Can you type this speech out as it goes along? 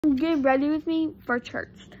come get ready with me for church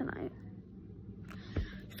tonight.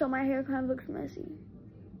 So my hair kind of looks messy.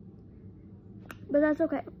 But that's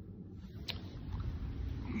okay.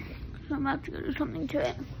 So I'm about to go do something to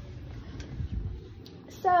it.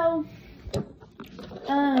 So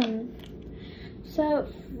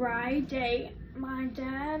Friday, my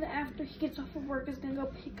dad, after he gets off of work, is gonna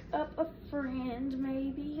go pick up a friend,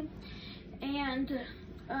 maybe. And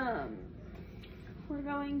we're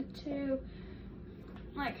going to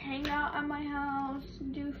like hang out at my house,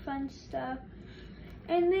 do fun stuff.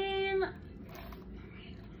 And then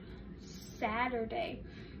Saturday,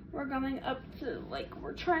 we're going up to, like,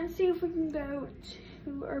 we're trying to see if we can go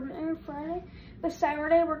to Urban Air Friday. But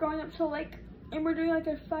Saturday, we're going up to, like, and we're doing, like,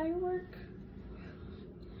 a firework.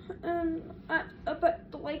 Up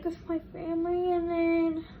at the lake with my family. And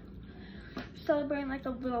then celebrating, like, a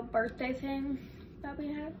little birthday thing that we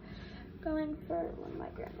have going for one of my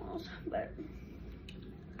grandmas. But,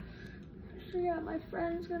 so yeah, my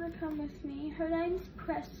friend's gonna come with me. Her name's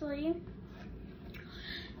Presley.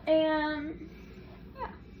 And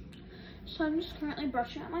yeah, so I'm just currently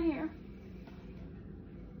brushing out my hair.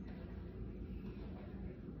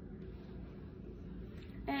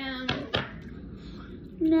 And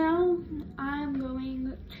now I'm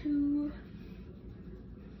going to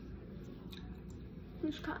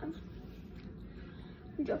just kind of,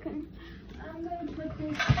 I'm joking. I'm going to put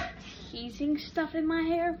this teasing stuff in my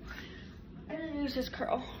hair. I'm gonna use this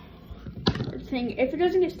curl thing. If it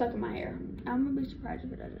doesn't get stuck in my hair, I'm gonna be surprised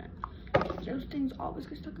if it doesn't. Those things always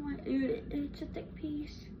get stuck in my hair. It's a thick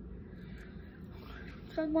piece.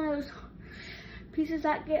 It's like one of those pieces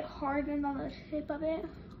that get hardened on the tip of it.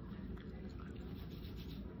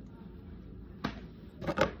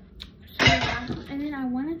 So yeah, and then I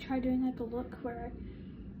want to try doing like a look where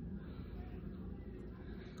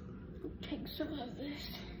I take some of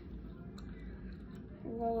this,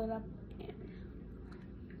 roll it up.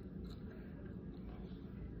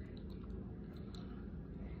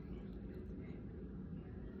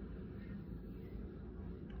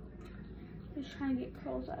 Just trying to get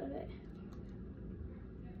curls out of it.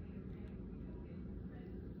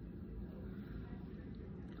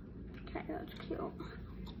 Okay, that's cute.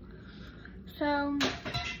 So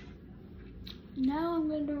now I'm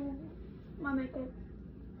gonna do my makeup.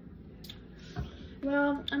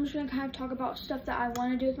 Well, I'm just gonna kind of talk about stuff that I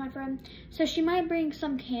want to do with my friend. So she might bring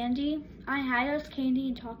some candy. I had us candy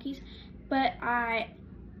and Talkies, but I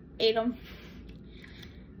ate them.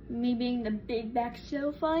 Me being the big back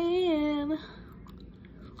self I am.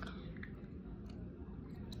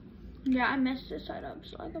 Yeah, I messed this side up,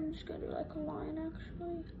 so like I'm just gonna do like a line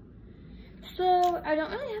actually. So I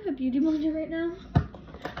don't really have a beauty blender right now.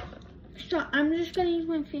 So I'm just gonna use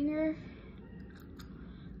my finger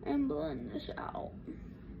and blend this out.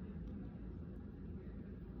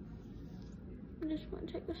 I'm just gonna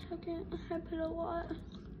take a second. I put a lot.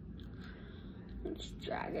 Let's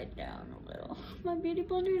drag it down a little. My beauty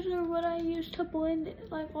blenders are what I use to blend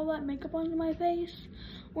like all that makeup onto my face,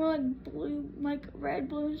 or like blue, like red,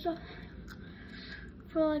 blue and stuff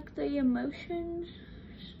for like the emotions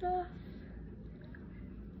stuff.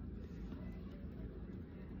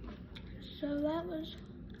 So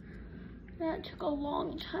that took a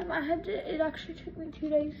long time. It actually took me 2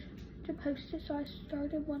 days to post it. So I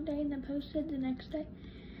started one day and then posted the next day.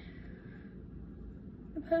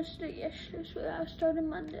 I posted it yesterday, so I started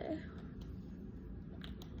Monday.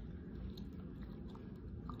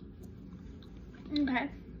 Okay,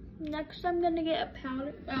 next I'm gonna get a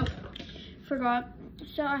powder. Oh, forgot.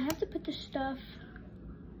 So I have to put this stuff.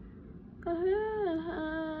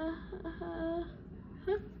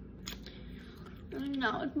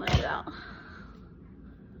 No, it's muddy out.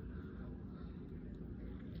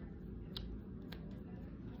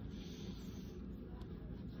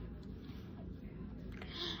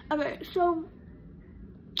 Okay, so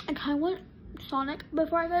I kind of went Sonic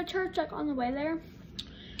before I go to church, like on the way there.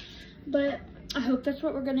 But I hope that's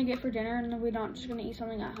what we're gonna get for dinner, and then we're not just gonna eat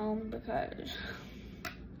something at home because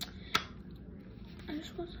I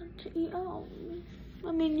just want something to eat out.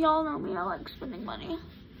 I mean, y'all know me, I like spending money.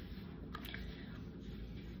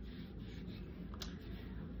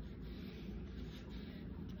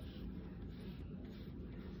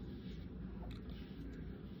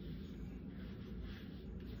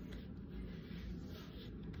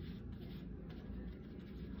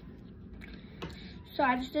 So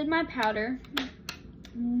I just did my powder.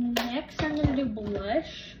 Next, I'm gonna do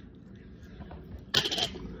blush.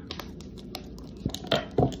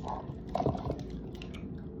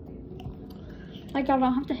 Like, y'all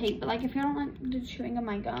don't have to hate, but like, if you don't like the chewing of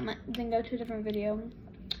my gum, then go to a different video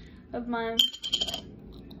of mine.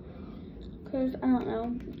 because I don't know,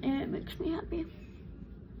 and it makes me happy.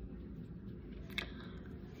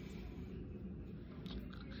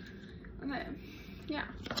 Okay, yeah.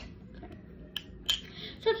 Okay.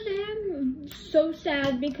 So today I'm so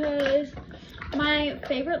sad because my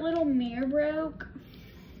favorite little mirror broke.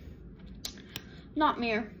 Not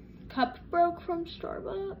mirror, cup broke from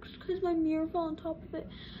Starbucks because my mirror fell on top of it.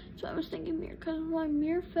 So I was thinking mirror because my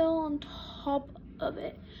mirror fell on top of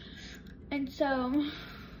it. And so,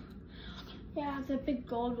 yeah, it's a big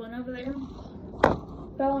gold one over there.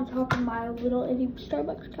 Fell on top of my little itty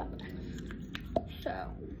Starbucks cup.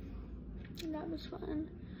 So, that was fun.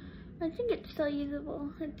 I think it's still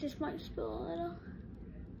usable. It just might spill a little.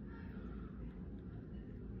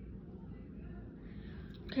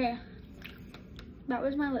 Okay, that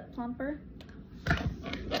was my lip plumper.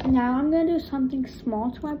 Now I'm gonna do something small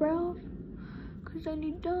to my brows because I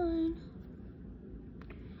need done.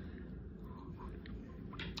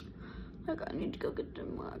 Like I need to go get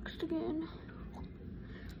them waxed again.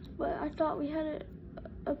 But I thought we had an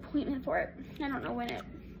appointment for it. I don't know when it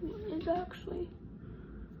is actually.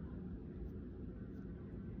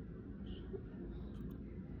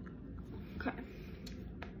 Okay.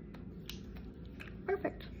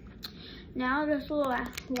 Perfect. Now just a little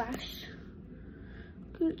lash.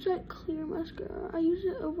 It's like clear mascara. I use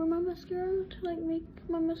it over my mascara to like make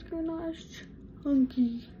my mascara not as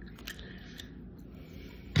chunky.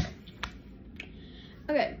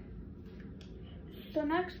 Okay. So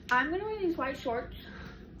next, I'm gonna wear these white shorts.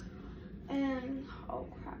 And oh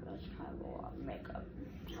crap, that's kind of a lot of makeup.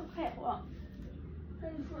 Okay, well, I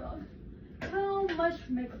just realized how much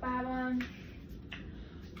makeup I have on.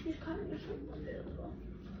 Just kind of just a little.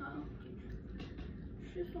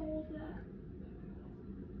 It's just all of that.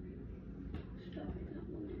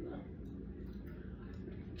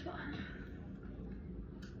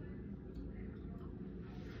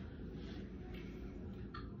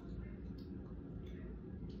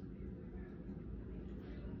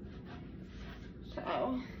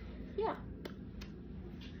 So, yeah.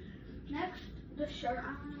 Next, the shirt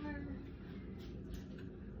I'm wearing.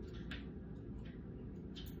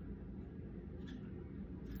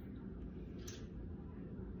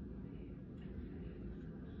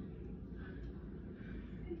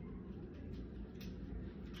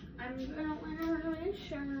 I'm gonna wear this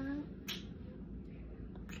shirt.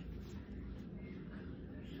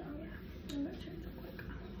 So yeah, I'm gonna change it quick.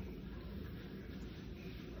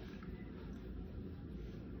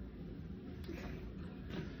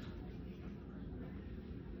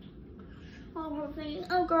 Oh, thinking,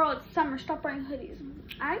 oh girl, it's summer, stop wearing hoodies.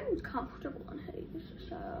 I'm comfortable in hoodies,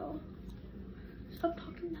 so stop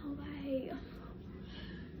talking that way.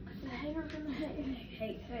 The haters in the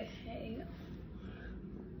hate.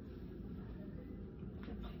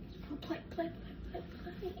 Play.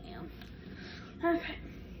 Okay.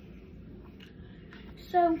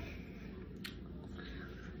 So,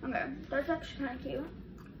 okay, that's actually kind of cute.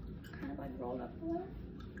 Kind of like rolled up a little.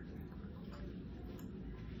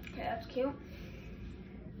 Okay, that's cute.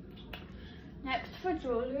 Next for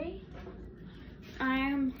jewelry,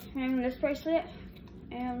 I'm wearing this bracelet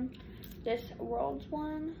and this World's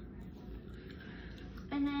one.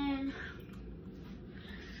 And then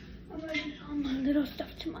I'm gonna do some little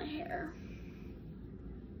stuff to my hair.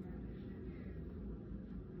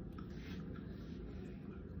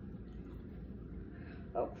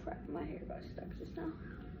 Oh crap, my hair got stuck just now.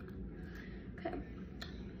 Okay,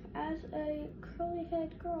 as a curly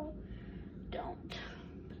head girl, don't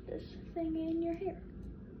put this thing in your hair.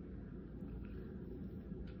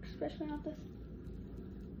 Especially not the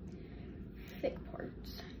thick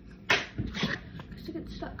parts, because it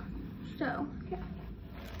gets stuck. So, yeah.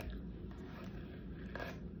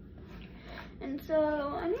 And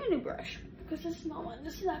so, I need a new brush, because this is not one.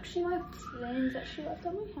 This is actually my friend's that she left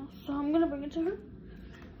at my house. So I'm gonna bring it to her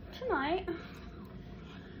tonight.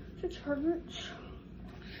 To church.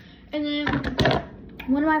 And then,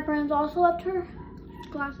 one of my friends also left her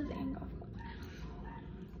glasses and golf clubs.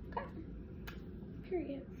 Okay.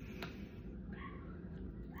 Period.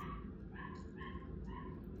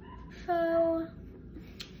 So,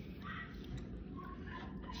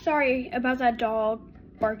 sorry about that dog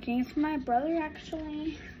barking. It's my brother,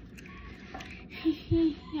 actually.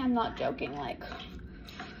 I'm not joking. Like,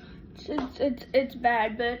 it's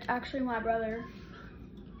bad, but it's actually my brother.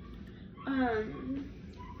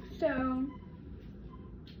 So,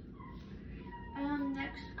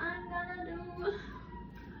 next I'm gonna do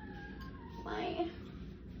my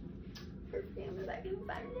perfume if I can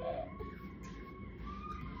find it.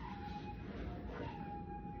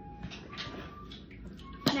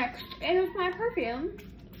 Next is my perfume.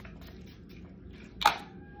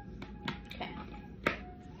 Okay.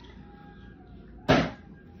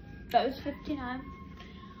 Those $59.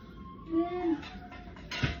 Then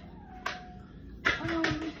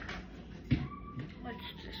what's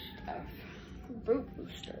this stuff? Root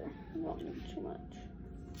booster. I don't need too much.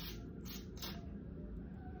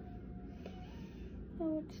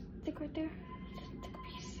 Oh, it's thick right there. It's a thick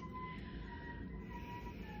piece.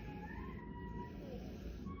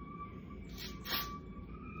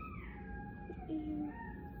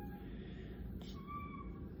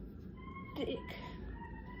 Thick.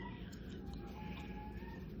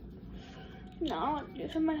 Now I'm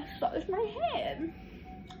using my massage my head.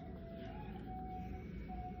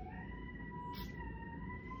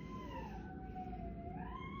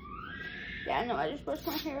 Yeah, I know I just brushed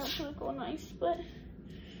my hair out to look all nice, but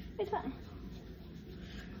it's fine.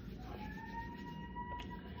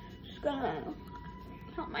 Just gonna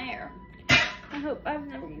help my hair. I hope I've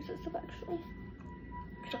never used this stuff actually.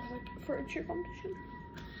 Except like for a cheer competition.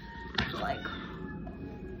 So like,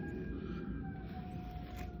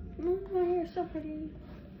 my hair is so pretty.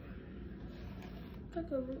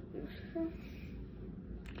 Like a root booster.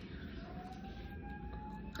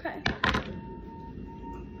 Okay.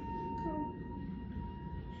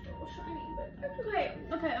 Still shiny, but that's okay.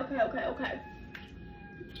 Okay.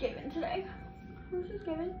 It's given today. This is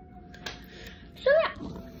given. So yeah.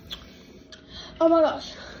 Oh my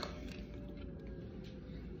gosh.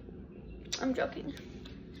 I'm joking.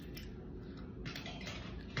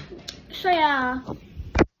 So yeah.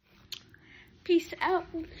 Peace out,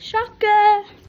 Shaka.